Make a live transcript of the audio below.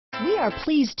We are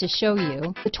pleased to show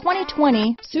you the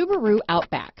 2020 Subaru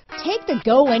Outback. Take the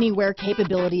go-anywhere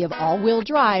capability of all-wheel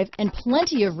drive and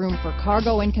plenty of room for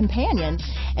cargo and companions,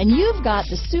 and you've got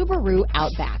the Subaru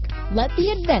Outback. Let the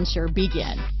adventure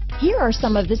begin. Here are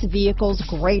some of this vehicle's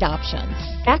great options: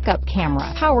 backup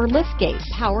camera, power liftgate,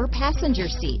 power passenger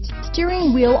seat,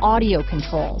 steering wheel audio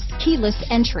controls, keyless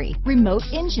entry, remote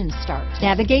engine start,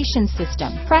 navigation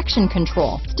system, traction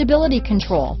control, stability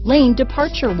control, lane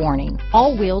departure warning,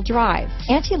 all-wheel drive,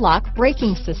 anti-lock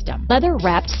braking system,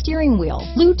 leather-wrapped steering wheel,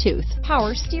 Bluetooth,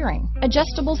 power steering,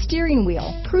 adjustable steering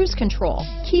wheel, cruise control,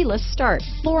 keyless start,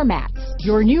 floor mats.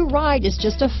 Your new ride is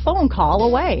just a phone call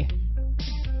away.